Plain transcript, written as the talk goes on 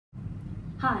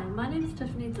Hi, my name is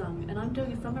Tiffany Tsang and I'm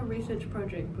doing a summer research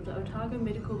project with the Otago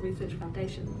Medical Research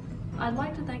Foundation. I'd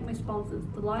like to thank my sponsors,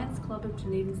 the Lions Club of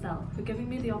Dunedin South, for giving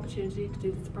me the opportunity to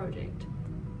do this project.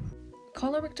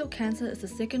 Colorectal cancer is the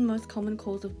second most common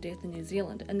cause of death in New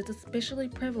Zealand and is especially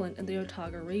prevalent in the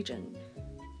Otago region.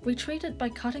 We treat it by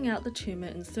cutting out the tumour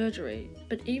in surgery,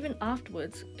 but even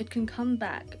afterwards it can come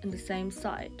back in the same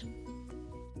site.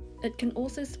 It can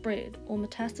also spread or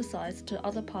metastasize to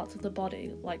other parts of the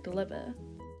body, like the liver.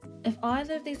 If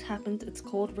either of these happens, it's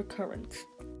called recurrence.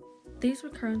 These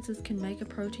recurrences can make a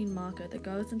protein marker that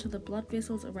goes into the blood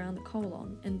vessels around the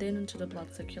colon and then into the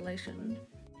blood circulation.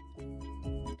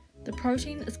 The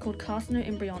protein is called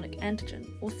carcinoembryonic antigen,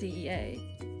 or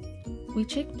CEA. We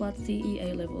check blood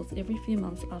CEA levels every few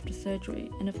months after surgery,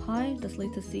 and if high, this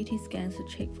leads to CT scans to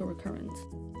check for recurrence.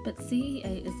 But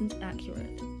CEA isn't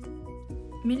accurate.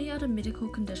 Many other medical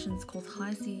conditions cause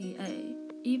high CEA,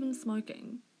 even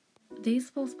smoking.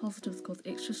 These false positives cause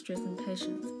extra stress in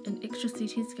patients, and extra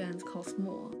CT scans cost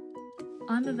more.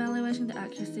 I'm evaluating the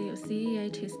accuracy of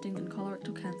CEA testing in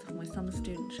colorectal cancer for my summer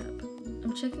studentship.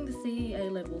 I'm checking the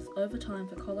CEA levels over time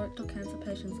for colorectal cancer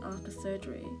patients after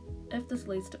surgery, if this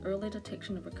leads to early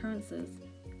detection of recurrences,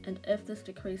 and if this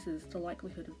decreases the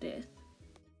likelihood of death.